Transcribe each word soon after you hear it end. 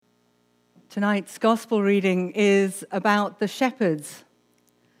Tonight's gospel reading is about the shepherds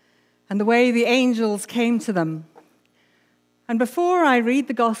and the way the angels came to them. And before I read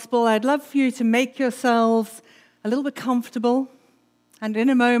the gospel, I'd love for you to make yourselves a little bit comfortable. And in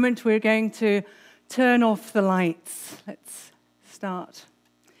a moment, we're going to turn off the lights. Let's start.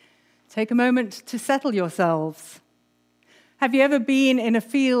 Take a moment to settle yourselves. Have you ever been in a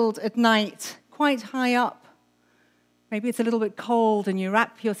field at night, quite high up? Maybe it's a little bit cold and you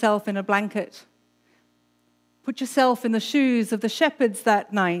wrap yourself in a blanket. Put yourself in the shoes of the shepherds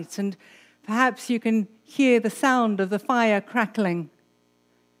that night, and perhaps you can hear the sound of the fire crackling,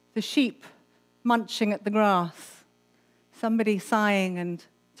 the sheep munching at the grass, somebody sighing and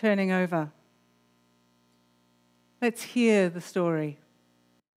turning over. Let's hear the story.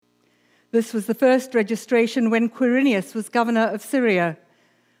 This was the first registration when Quirinius was governor of Syria,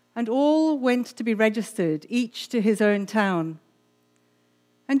 and all went to be registered, each to his own town.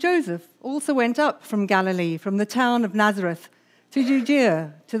 And Joseph also went up from Galilee, from the town of Nazareth, to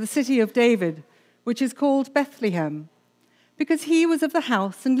Judea, to the city of David, which is called Bethlehem, because he was of the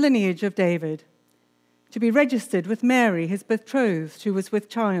house and lineage of David, to be registered with Mary, his betrothed, who was with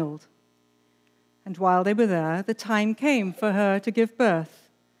child. And while they were there, the time came for her to give birth.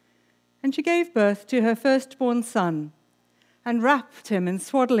 And she gave birth to her firstborn son, and wrapped him in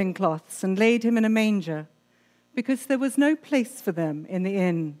swaddling cloths and laid him in a manger, because there was no place for them in the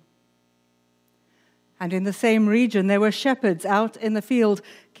inn. And in the same region there were shepherds out in the field,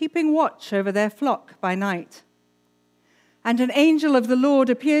 keeping watch over their flock by night. And an angel of the Lord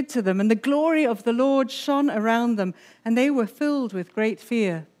appeared to them, and the glory of the Lord shone around them, and they were filled with great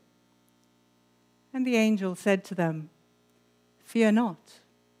fear. And the angel said to them, "Fear not.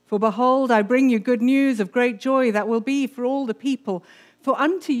 For behold, I bring you good news of great joy that will be for all the people. For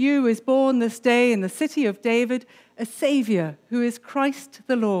unto you is born this day in the city of David a Saviour, who is Christ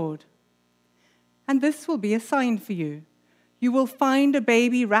the Lord. And this will be a sign for you. You will find a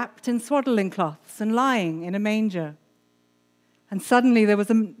baby wrapped in swaddling cloths and lying in a manger." And suddenly there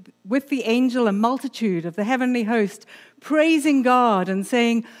was with the angel a multitude of the heavenly host, praising God and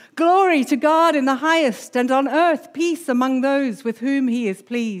saying, "Glory to God in the highest, and on earth peace among those with whom he is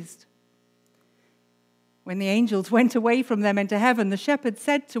pleased." When the angels went away from them into heaven, the shepherds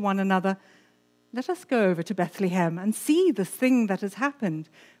said to one another, "Let us go over to Bethlehem and see this thing that has happened,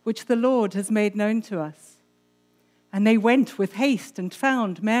 which the Lord has made known to us." And they went with haste and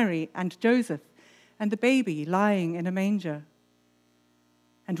found Mary and Joseph and the baby lying in a manger.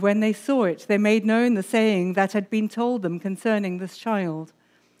 And when they saw it, they made known the saying that had been told them concerning this child.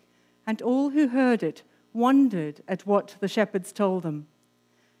 And all who heard it wondered at what the shepherds told them.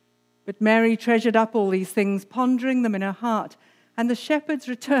 But Mary treasured up all these things, pondering them in her heart. And the shepherds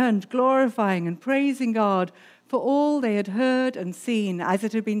returned, glorifying and praising God for all they had heard and seen, as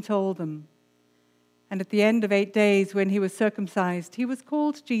it had been told them. And at the end of 8 days, when he was circumcised, he was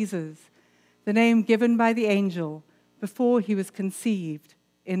called Jesus, the name given by the angel before he was conceived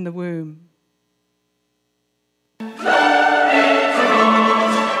in the womb. Glory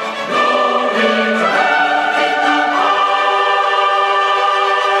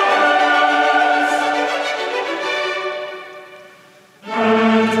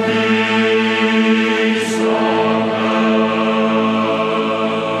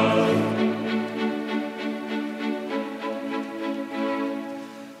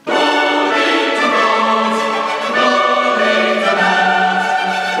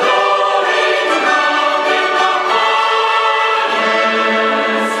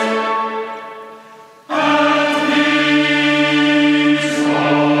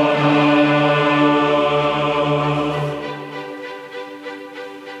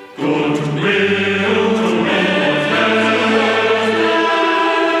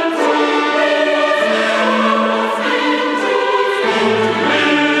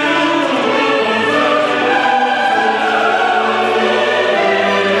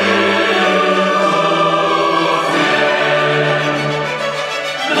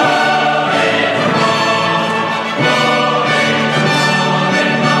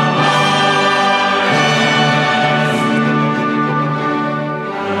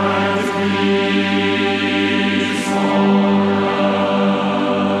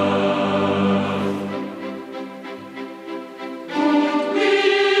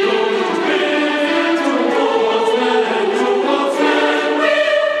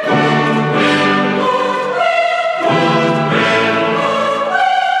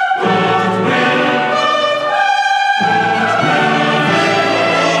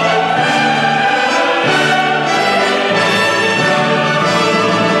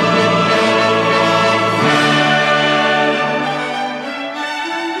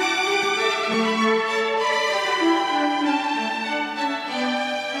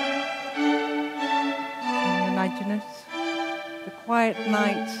quiet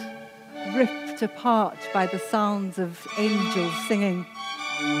night, ripped apart by the sounds of angels singing.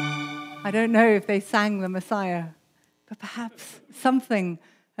 I don't know if they sang the Messiah, but perhaps something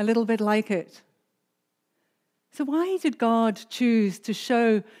a little bit like it. So why did God choose to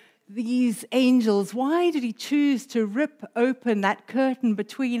show these angels? Why did he choose to rip open that curtain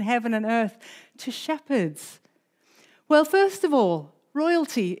between heaven and earth to shepherds? Well, first of all,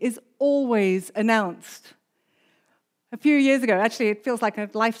 royalty is always announced. A few years ago, actually it feels like a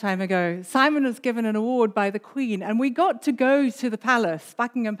lifetime ago, Simon was given an award by the Queen, and we got to go to the palace,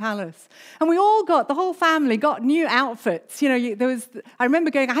 Buckingham Palace, and the whole family got new outfits. I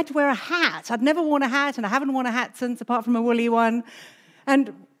remember I had to wear a hat. I'd never worn a hat, and I haven't worn a hat since, apart from a woolly one.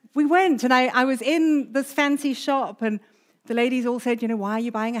 And we went, and I was in this fancy shop, and the ladies all said, why are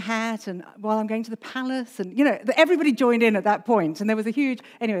you buying a hat? And, well, I'm going to the palace. And, everybody joined in at that point. And there was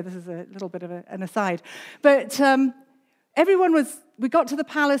anyway, this is a little bit of an aside. But we got to the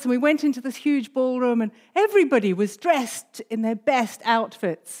palace and we went into this huge ballroom and everybody was dressed in their best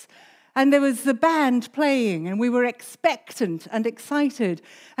outfits. And there was the band playing and we were expectant and excited.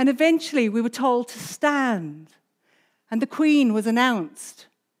 And eventually we were told to stand. And the Queen was announced.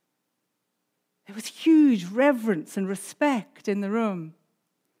 There was huge reverence and respect in the room.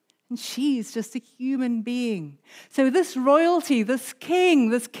 And she's just a human being. So this royalty, this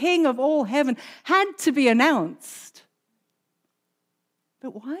king of all heaven, had to be announced.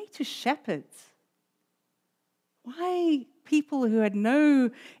 But why to shepherds? Why people who had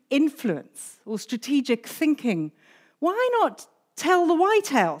no influence or strategic thinking? Why not tell the White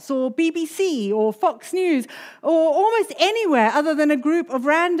House or BBC or Fox News or almost anywhere other than a group of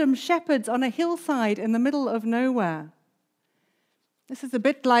random shepherds on a hillside in the middle of nowhere? This is a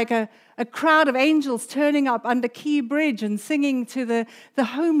bit like a crowd of angels turning up under Key Bridge and singing to the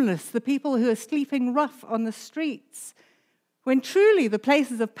homeless, the people who are sleeping rough on the streets, when truly the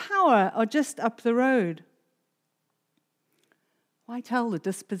places of power are just up the road. Why tell the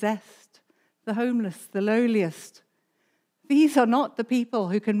dispossessed, the homeless, the lowliest? These are not the people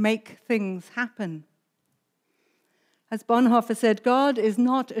who can make things happen. As Bonhoeffer said, God is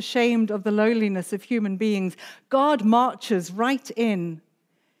not ashamed of the lowliness of human beings. God marches right in.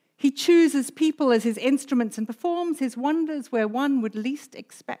 He chooses people as his instruments and performs his wonders where one would least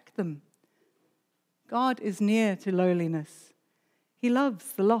expect them. God is near to lowliness. He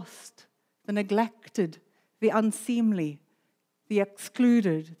loves the lost, the neglected, the unseemly, the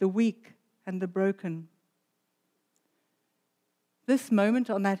excluded, the weak, and the broken. This moment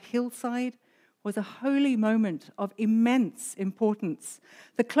on that hillside was a holy moment of immense importance.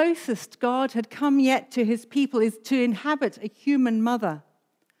 The closest God had come yet to his people is to inhabit a human mother.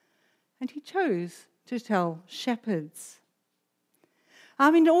 And he chose to tell shepherds.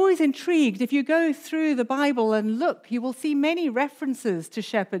 I'm always intrigued. If you go through the Bible and look, you will see many references to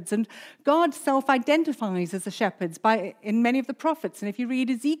shepherds. And God self-identifies as a shepherd in many of the prophets. And if you read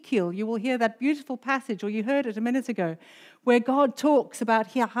Ezekiel, you will hear that beautiful passage, or you heard it a minute ago, where God talks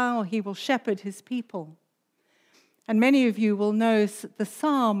about how he will shepherd his people. And many of you will know the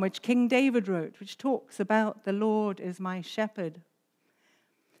psalm which King David wrote, which talks about the Lord is my shepherd.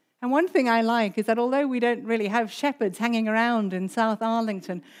 And one thing I like is that although we don't really have shepherds hanging around in South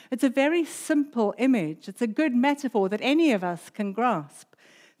Arlington, it's a very simple image. It's a good metaphor that any of us can grasp,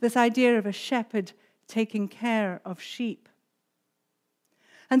 this idea of a shepherd taking care of sheep.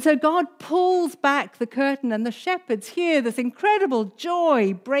 And so God pulls back the curtain and the shepherds hear this incredible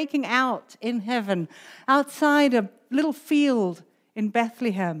joy breaking out in heaven outside a little field in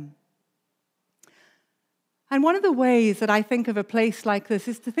Bethlehem. And one of the ways that I think of a place like this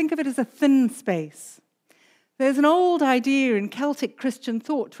is to think of it as a thin space. There's an old idea in Celtic Christian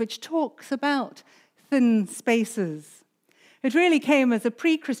thought which talks about thin spaces. It really came as a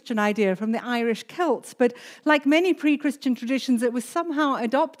pre-Christian idea from the Irish Celts, but like many pre-Christian traditions, it was somehow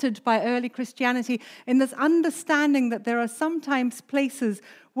adopted by early Christianity in this understanding that there are sometimes places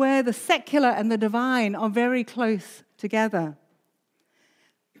where the secular and the divine are very close together.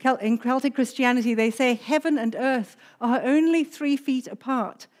 In Celtic Christianity, they say heaven and earth are only 3 feet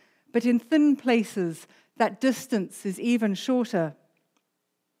apart, but in thin places, that distance is even shorter.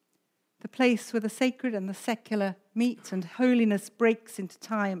 The place where the sacred and the secular meet and holiness breaks into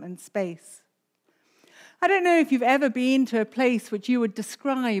time and space. I don't know if you've ever been to a place which you would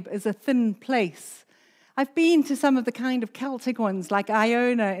describe as a thin place. I've been to some of the kind of Celtic ones like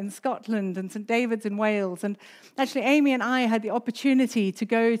Iona in Scotland and St. David's in Wales. And actually, Amy and I had the opportunity to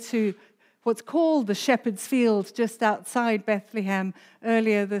go to what's called the Shepherd's Field just outside Bethlehem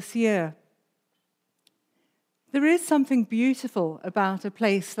earlier this year. There is something beautiful about a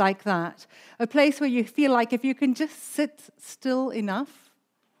place like that, a place where you feel like if you can just sit still enough,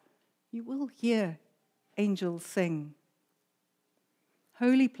 you will hear angels sing.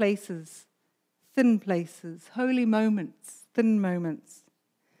 Holy places, thin places, holy moments, thin moments.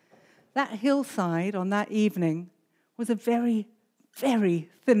 That hillside on that evening was a very, very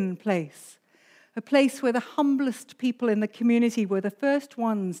thin place, a place where the humblest people in the community were the first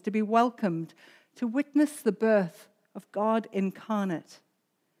ones to be welcomed to witness the birth of God incarnate.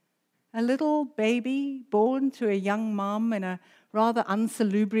 A little baby born to a young mum in a rather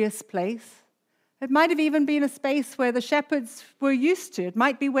unsalubrious place. It might have even been a space where the shepherds were used to. It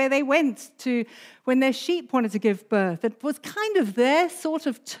might be where they went to when their sheep wanted to give birth. It was kind of their sort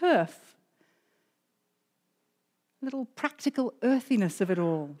of turf. A little practical earthiness of it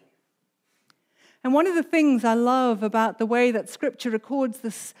all. And one of the things I love about the way that Scripture records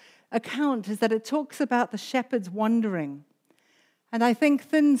this account is that it talks about the shepherds wandering. And I think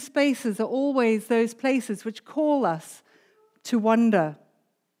thin spaces are always those places which call us to wander.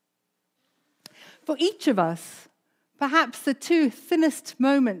 For each of us, perhaps the two thinnest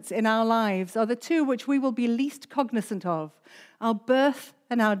moments in our lives are the two which we will be least cognizant of, our birth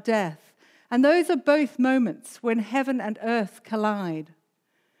and our death. And those are both moments when heaven and earth collide.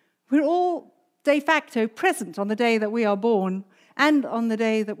 We're all de facto present on the day that we are born and on the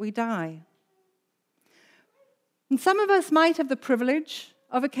day that we die. And some of us might have the privilege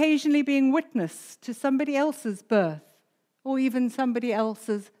of occasionally being witness to somebody else's birth or even somebody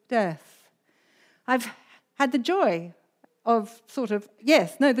else's death. I've had the joy of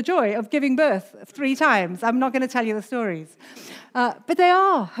the joy of giving birth 3 times. I'm not going to tell you the stories. But they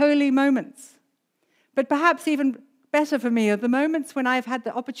are holy moments. But perhaps even better for me are the moments when I've had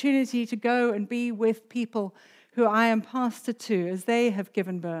the opportunity to go and be with people who I am pastor to as they have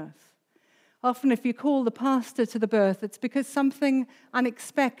given birth. Often if you call the pastor to the birth, it's because something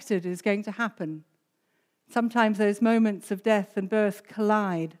unexpected is going to happen. Sometimes those moments of death and birth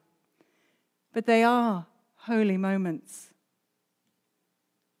collide. But they are holy moments.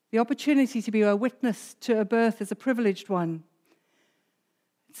 The opportunity to be a witness to a birth is a privileged one.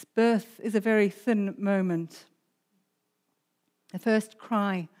 Its birth is a very thin moment. The first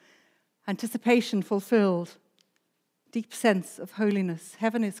cry, anticipation fulfilled, deep sense of holiness.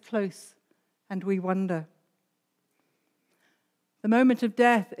 Heaven is close, and we wonder. The moment of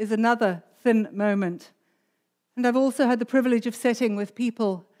death is another thin moment. And I've also had the privilege of sitting with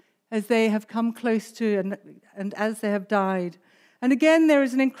people as they have come close to and as they have died. And again, there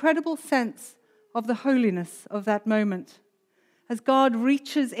is an incredible sense of the holiness of that moment, as God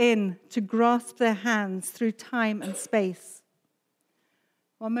reaches in to grasp their hands through time and space.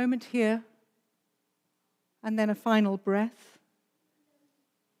 One moment here, and then a final breath,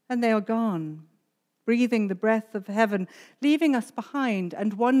 and they are gone, breathing the breath of heaven, leaving us behind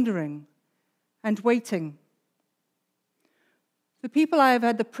and wondering and waiting. The people I have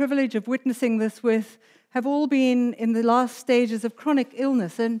had the privilege of witnessing this with have all been in the last stages of chronic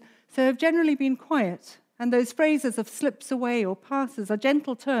illness, and so have generally been quiet. And those phrases of slips away or passes are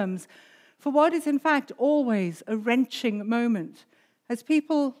gentle terms for what is in fact always a wrenching moment, as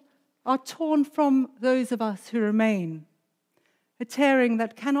people are torn from those of us who remain, a tearing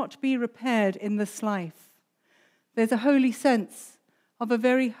that cannot be repaired in this life. There's a holy sense of a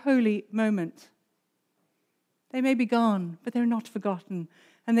very holy moment. They may be gone, but they're not forgotten,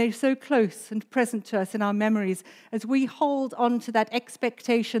 and they're so close and present to us in our memories as we hold on to that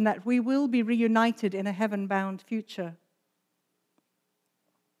expectation that we will be reunited in a heaven-bound future.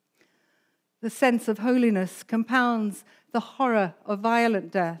 The sense of holiness compounds the horror of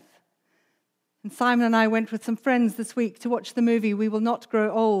violent death. And Simon and I went with some friends this week to watch the movie We Will Not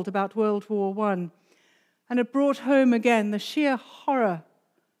Grow Old about World War I. And it brought home again the sheer horror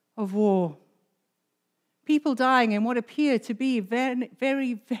of war. People dying in what appear to be very,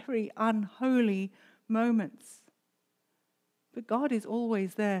 very, very unholy moments. But God is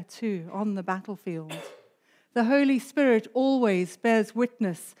always there too, on the battlefield. The Holy Spirit always bears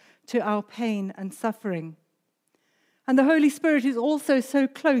witness to our pain and suffering. And the Holy Spirit is also so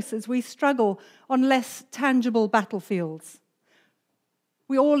close as we struggle on less tangible battlefields.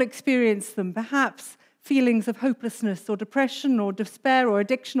 We all experience them, perhaps feelings of hopelessness or depression or despair or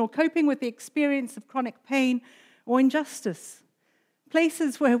addiction or coping with the experience of chronic pain or injustice.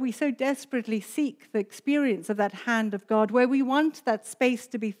 Places where we so desperately seek the experience of that hand of God, where we want that space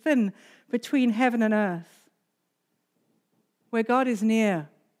to be thin between heaven and earth, where God is near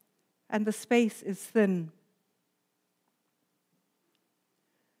and the space is thin.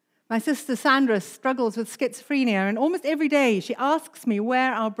 My sister Sandra struggles with schizophrenia, and almost every day she asks me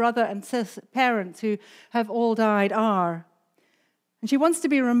where our brother and parents who have all died are. And she wants to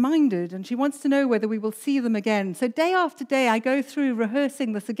be reminded, and she wants to know whether we will see them again. So day after day, I go through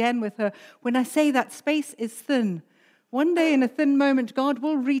rehearsing this again with her. When I say that space is thin, one day in a thin moment, God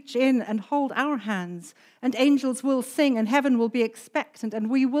will reach in and hold our hands, and angels will sing, and heaven will be expectant, and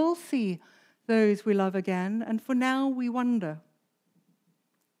we will see those we love again. And for now, we wonder.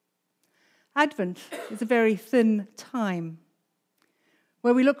 Advent is a very thin time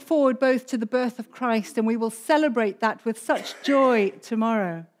where we look forward both to the birth of Christ, and we will celebrate that with such joy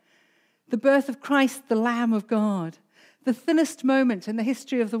tomorrow. The birth of Christ, the Lamb of God, the thinnest moment in the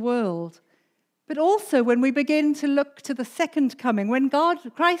history of the world. But also when we begin to look to the second coming, when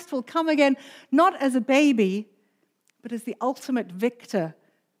Christ will come again, not as a baby, but as the ultimate victor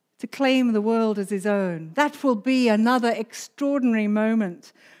to claim the world as his own. That will be another extraordinary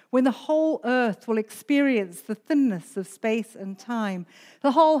moment when the whole earth will experience the thinness of space and time.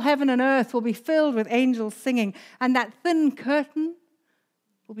 The whole heaven and earth will be filled with angels singing, and that thin curtain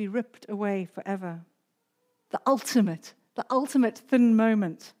will be ripped away forever. The ultimate thin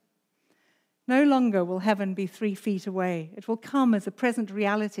moment. No longer will heaven be 3 feet away. It will come as a present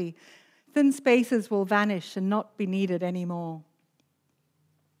reality. Thin spaces will vanish and not be needed anymore.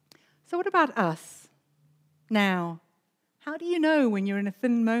 So what about us now? How do you know when you're in a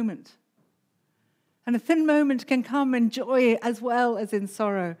thin moment? And a thin moment can come in joy as well as in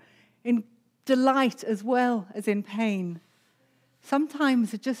sorrow, in delight as well as in pain.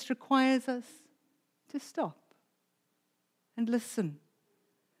 Sometimes it just requires us to stop and listen,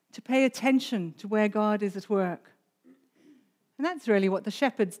 to pay attention to where God is at work. And that's really what the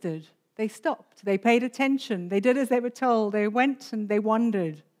shepherds did. They stopped, they paid attention, they did as they were told, they went and they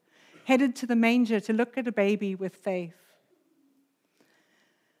wandered, headed to the manger to look at a baby with faith.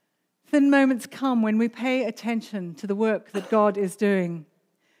 Thin moments come when we pay attention to the work that God is doing.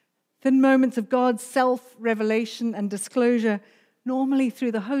 Thin moments of God's self-revelation and disclosure, normally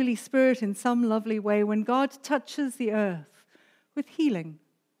through the Holy Spirit in some lovely way, when God touches the earth with healing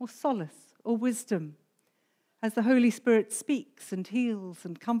or solace or wisdom, as the Holy Spirit speaks and heals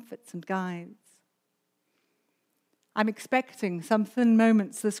and comforts and guides. I'm expecting some thin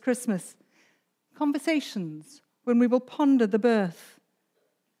moments this Christmas, conversations when we will ponder the birth,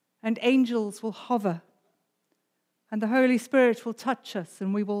 and angels will hover, and the Holy Spirit will touch us,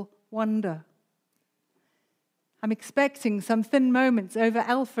 and we will wonder. I'm expecting some thin moments over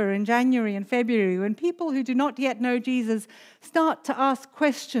Alpha in January and February when people who do not yet know Jesus start to ask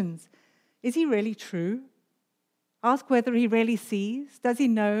questions. Is he really true? Ask whether he really sees. Does he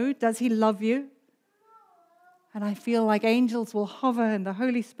know? Does he love you? And I feel like angels will hover and the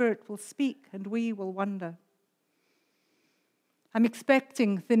Holy Spirit will speak and we will wonder. I'm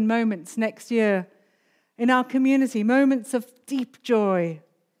expecting thin moments next year in our community, moments of deep joy,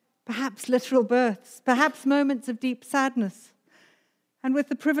 perhaps literal births, perhaps moments of deep sadness. And with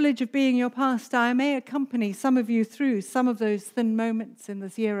the privilege of being your pastor, I may accompany some of you through some of those thin moments in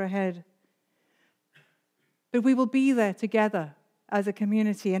this year ahead. But we will be there together as a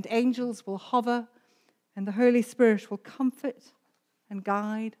community, and angels will hover, and the Holy Spirit will comfort and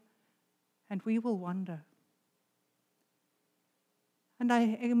guide, and we will wonder. And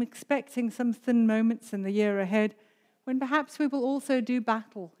I am expecting some thin moments in the year ahead when perhaps we will also do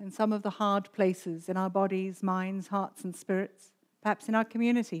battle in some of the hard places in our bodies, minds, hearts, and spirits, perhaps in our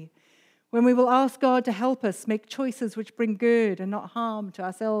community, when we will ask God to help us make choices which bring good and not harm to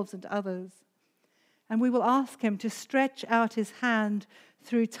ourselves and to others. And we will ask him to stretch out his hand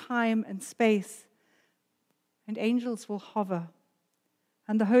through time and space, and angels will hover,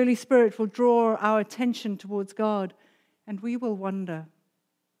 and the Holy Spirit will draw our attention towards God, and we will wonder.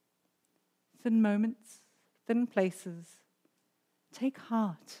 Thin moments, thin places. Take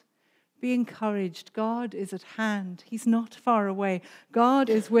heart. Be encouraged. God is at hand. He's not far away. God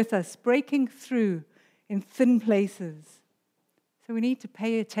is with us, breaking through in thin places. So we need to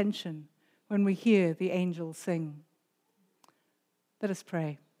pay attention when we hear the angels sing. Let us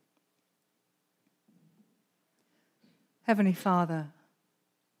pray. Heavenly Father,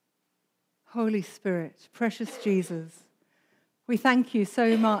 Holy Spirit, precious Jesus, we thank you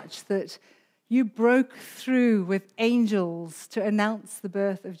so much that you broke through with angels to announce the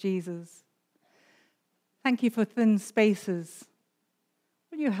birth of Jesus. Thank you for thin spaces.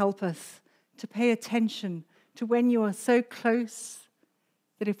 Will you help us to pay attention to when you are so close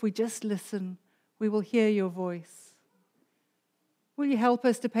that if we just listen, we will hear your voice? Will you help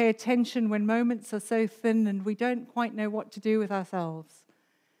us to pay attention when moments are so thin and we don't quite know what to do with ourselves?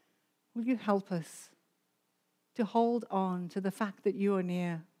 Will you help us to hold on to the fact that you are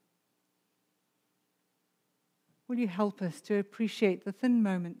near? will you help us to appreciate the thin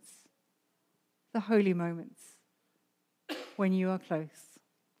moments, the holy moments, when you are close.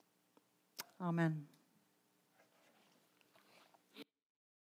 Amen.